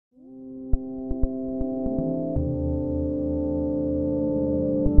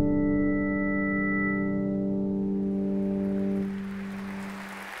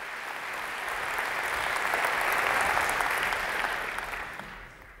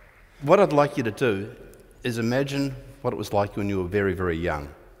What I'd like you to do is imagine what it was like when you were very, very young.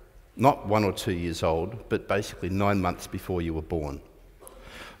 Not 1 or 2 years old, but basically 9 months before you were born.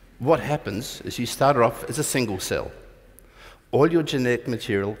 What happens is you started off as a single cell. All your genetic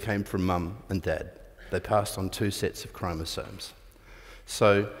material came from mum and dad. They passed on 2 sets of chromosomes.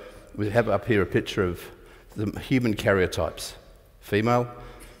 So we have up here a picture of the human karyotypes. Female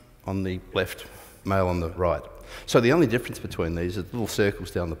on the left, male on the right. So the only difference between these are the little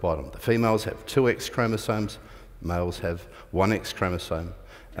circles down the bottom. The females have 2 X chromosomes, males have 1 X chromosome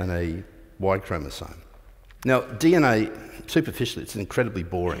and a Y chromosome. Now, DNA, superficially, it's incredibly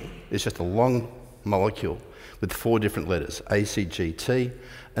boring. It's just a long molecule with 4 different letters, A, C, G, T,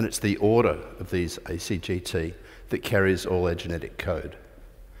 and it's the order of these A, C, G, T that carries all our genetic code.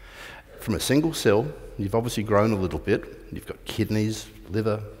 From a single cell, you've obviously grown a little bit. You've got kidneys,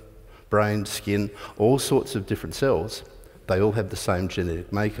 liver, brain, skin, all sorts of different cells. They all have the same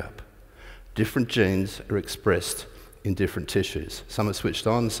genetic makeup. Different genes are expressed in different tissues. Some are switched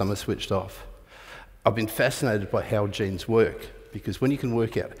on, some are switched off. I've been fascinated by how genes work, because when you can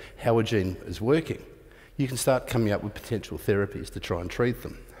work out how a gene is working, you can start coming up with potential therapies to try and treat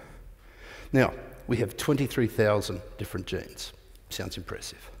them. Now, we have 23,000 different genes. Sounds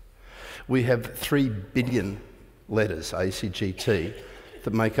impressive. We have 3 billion letters, A, C, G, T,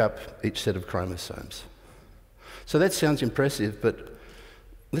 that make up each set of chromosomes. So that sounds impressive, but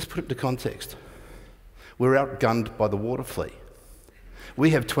let's put it into context. We're outgunned by the water flea. We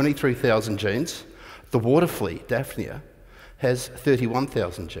have 23,000 genes. The water flea, Daphnia, has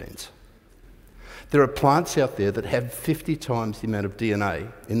 31,000 genes. There are plants out there that have 50 times the amount of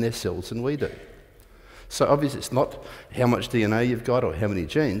DNA in their cells than we do. So obviously it's not how much DNA you've got or how many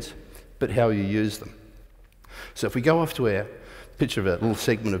genes, but how you use them. So if we go off to our picture of a little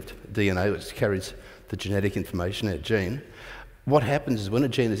segment of DNA which carries the genetic information, our gene, what happens is when a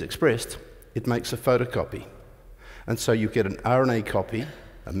gene is expressed, it makes a photocopy. And so you get an RNA copy,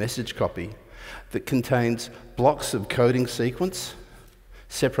 a message copy, that contains blocks of coding sequence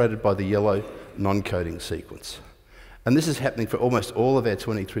separated by the yellow non-coding sequence. And this is happening for almost all of our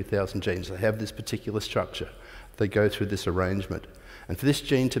 23,000 genes. They have this particular structure. They go through this arrangement. And for this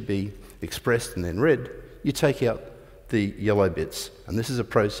gene to be expressed and then read, you take out the yellow bits. And this is a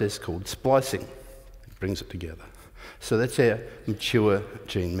process called splicing. It brings it together. So that's our mature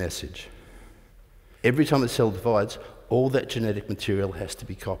gene message. Every time a cell divides, all that genetic material has to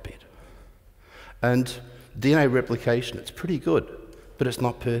be copied. And DNA replication, it's pretty good, but it's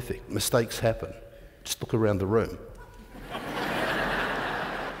not perfect. Mistakes happen. Just look around the room.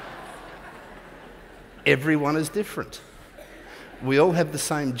 Everyone is different. We all have the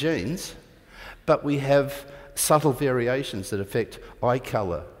same genes, but we have subtle variations that affect eye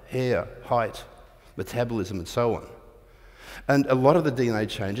colour, hair, height, metabolism, and so on. And a lot of the DNA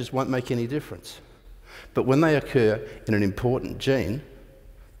changes won't make any difference. But when they occur in an important gene,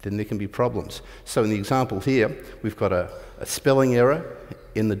 then there can be problems. So in the example here, we've got a spelling error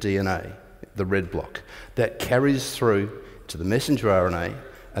in the DNA, the red block, that carries through to the messenger RNA,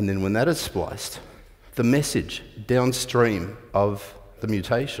 and then when that is spliced, the message downstream of the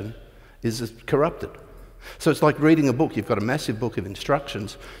mutation is corrupted. So it's like reading a book. You've got a massive book of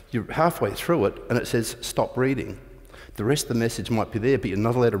instructions, you're halfway through it, and it says, stop reading. The rest of the message might be there, but you're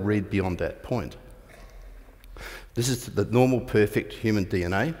not allowed to read beyond that point. This is the normal, perfect human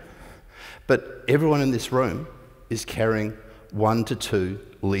DNA, but everyone in this room is carrying 1 to 2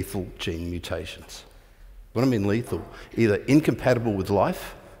 lethal gene mutations. What I mean lethal, either incompatible with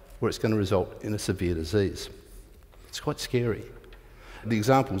life, or it's going to result in a severe disease. It's quite scary. The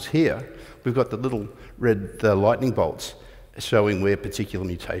examples here, we've got the little red lightning bolts showing where particular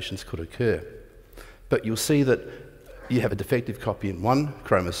mutations could occur. But you'll see that you have a defective copy in one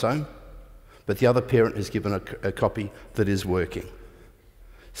chromosome, but the other parent has given a copy that is working.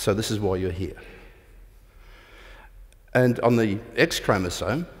 So this is why you're here. And on the X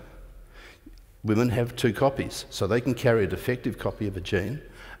chromosome, women have 2 copies, so they can carry a defective copy of a gene,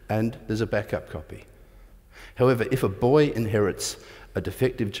 and there's a backup copy. However, if a boy inherits a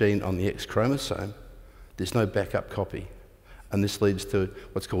defective gene on the X chromosome, there's no backup copy, and this leads to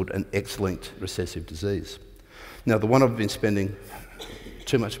what's called an X-linked recessive disease. Now, the one I've been spending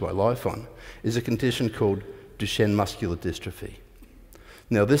too much of my life on is a condition called Duchenne muscular dystrophy.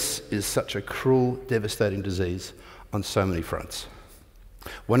 Now, this is such a cruel, devastating disease on so many fronts.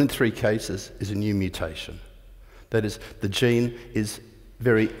 1 in 3 cases is a new mutation. That is, the gene is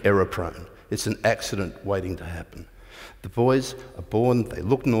very error-prone. It's an accident waiting to happen. The boys are born, they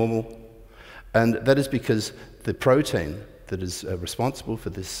look normal, and that is because the protein that is responsible for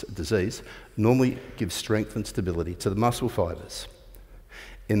this disease normally gives strength and stability to the muscle fibres.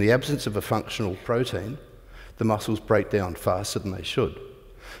 In the absence of a functional protein, the muscles break down faster than they should.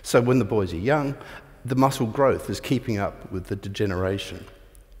 So when the boys are young, the muscle growth is keeping up with the degeneration.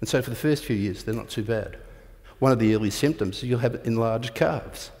 And so for the first few years, they're not too bad. One of the early symptoms is you'll have enlarged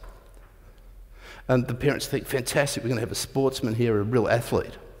calves. And the parents think, fantastic, we're going to have a sportsman here, a real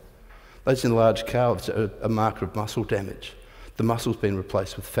athlete. Those enlarged calves are a marker of muscle damage. The muscle's been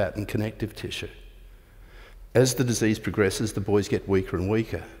replaced with fat and connective tissue. As the disease progresses, the boys get weaker and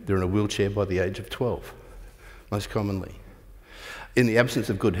weaker. They're in a wheelchair by the age of 12, most commonly. In the absence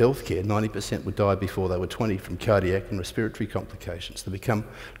of good health care, 90% would die before they were 20 from cardiac and respiratory complications. They become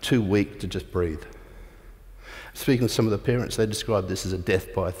too weak to just breathe. Speaking with some of the parents, they describe this as a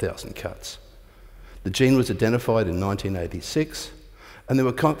death by 1,000 cuts. The gene was identified in 1986, and there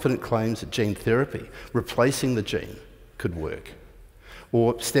were confident claims that gene therapy, replacing the gene, could work.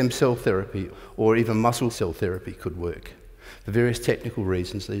 Or stem cell therapy, or even muscle cell therapy could work. For various technical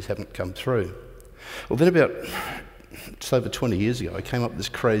reasons, these haven't come through. Well, then about just over 20 years ago, I came up with this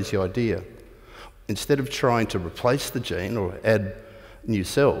crazy idea. Instead of trying to replace the gene or add new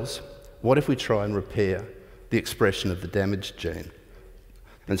cells, what if we try and repair the expression of the damaged gene?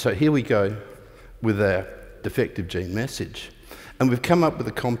 And so here we go with our defective gene message. And we've come up with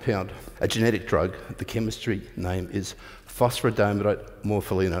a compound, a genetic drug. The chemistry name is phosphorodiamidate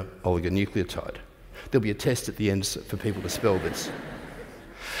morpholino oligonucleotide. There'll be a test at the end for people to spell this.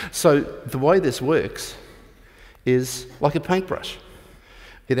 So the way this works is like a paintbrush.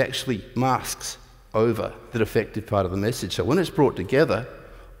 It actually masks over the defective part of the message. So when it's brought together,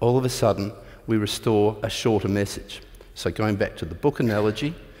 all of a sudden we restore a shorter message. So going back to the book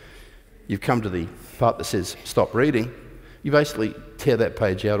analogy, you've come to the part that says stop reading. You basically tear that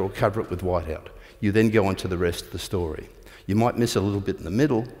page out or cover it with whiteout. You then go on to the rest of the story. You might miss a little bit in the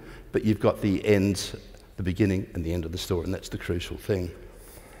middle, but you've got the ends, the beginning and the end of the story, and that's the crucial thing.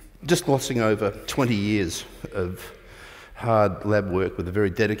 Just glossing over 20 years of hard lab work with a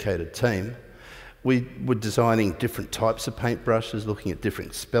very dedicated team, we were designing different types of paintbrushes, looking at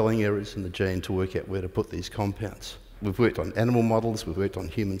different spelling errors in the gene to work out where to put these compounds. We've worked on animal models, we've worked on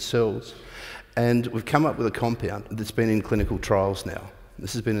human cells, and we've come up with a compound that's been in clinical trials now.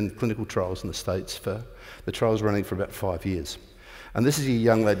 This has been in clinical trials in the States for, the trial's running for about 5 years. And this is a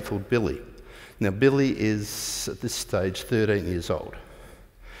young lad called Billy. Now Billy is, at this stage, 13 years old.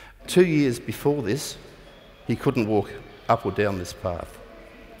 2 years before this, he couldn't walk up or down this path.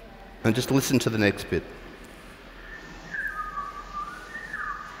 And just listen to the next bit.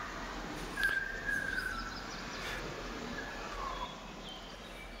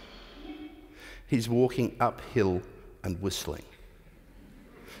 He's walking uphill and whistling.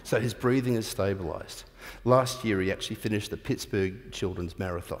 So his breathing is stabilised. Last year he actually finished the Pittsburgh Children's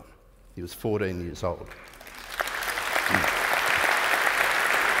Marathon. He was 14 years old.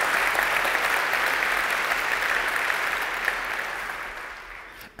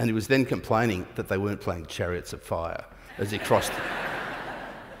 And he was then complaining that they weren't playing Chariots of Fire as he crossed.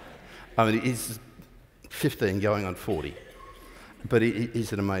 I mean, he's 15 going on 40, but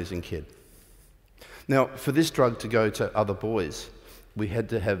he's an amazing kid. Now, for this drug to go to other boys, we had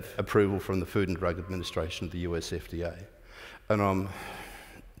to have approval from the Food and Drug Administration of the US FDA. And I'm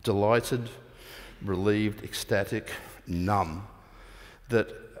delighted, relieved, ecstatic, numb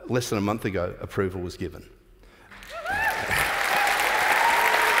that less than a month ago approval was given.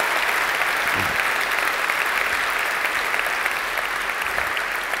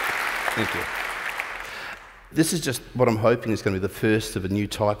 Thank you. This is just what I'm hoping is going to be the first of a new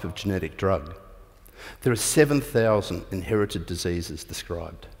type of genetic drug. There are 7,000 inherited diseases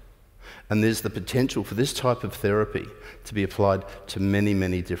described, and there's the potential for this type of therapy to be applied to many,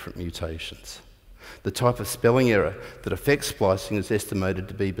 many different mutations. The type of spelling error that affects splicing is estimated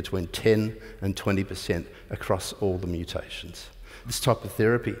to be between 10 and 20% across all the mutations. This type of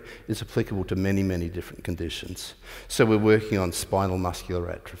therapy is applicable to many, many different conditions. So we're working on spinal muscular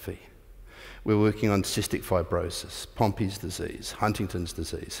atrophy. We're working on cystic fibrosis, Pompe's disease, Huntington's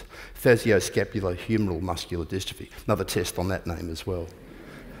disease, facioscapulohumeral muscular dystrophy, another test on that name as well.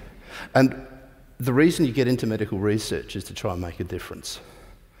 And the reason you get into medical research is to try and make a difference.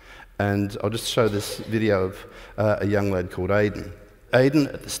 And I'll just show this video of a young lad called Aidan. Aidan,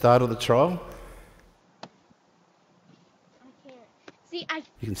 at the start of the trial, you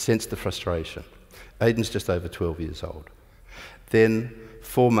can sense the frustration. Aidan's just over 12 years old. Then,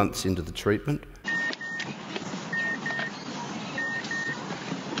 4 months into the treatment,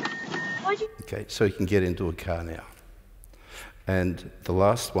 okay, so he can get into a car now. And the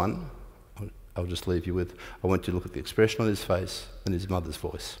last one, I'll just leave you with, I want you to look at the expression on his face and his mother's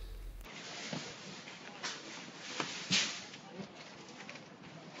voice.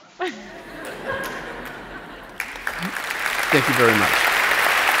 Thank you very much.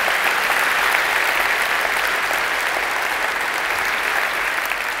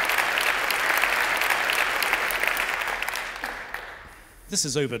 This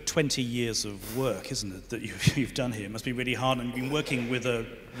is over 20 years of work, isn't it, that you've done here? It must be really hard, and you've been working with a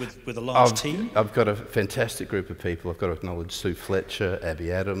large team? I've got a fantastic group of people. I've got to acknowledge Sue Fletcher,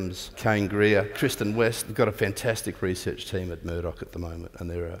 Abby Adams, Kane Greer, Tristan West. We've got a fantastic research team at Murdoch at the moment, and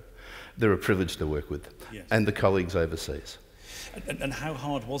they're a privilege to work with, yes. And the colleagues overseas. And how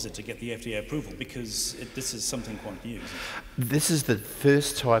hard was it to get the FDA approval? Because this is something quite new, isn't it? This is the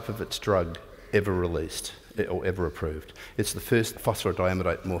first type of its drug ever released, or ever approved. It's the first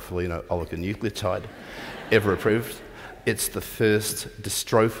phosphorodiamidate morpholino oligonucleotide ever approved. It's the first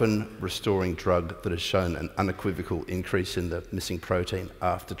dystrophin-restoring drug that has shown an unequivocal increase in the missing protein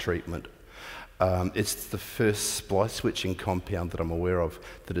after treatment. It's the first splice-switching compound that I'm aware of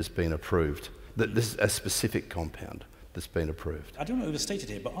that has been approved. This is a specific compound that's been approved. I don't want to overstate it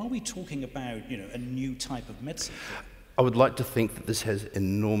here, but are we talking about, a new type of medicine? I would like to think that this has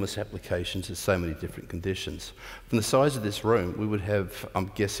enormous applications in so many different conditions. From the size of this room, we would have, I'm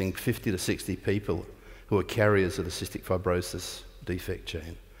guessing, 50 to 60 people who are carriers of the cystic fibrosis defect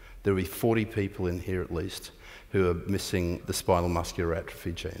gene. There will be 40 people in here at least who are missing the spinal muscular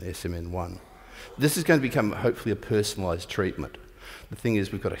atrophy gene, SMN1. This is going to become, hopefully, a personalised treatment. The thing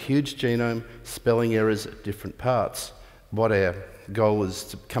is, we've got a huge genome, spelling errors at different parts. What our goal is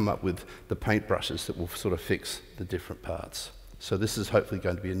to come up with the paintbrushes that will sort of fix the different parts. So this is hopefully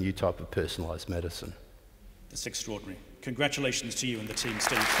going to be a new type of personalised medicine. That's extraordinary. Congratulations to you and the team,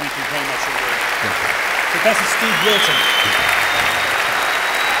 Steve. Thank you very much for your work. Professor Steve Wilton.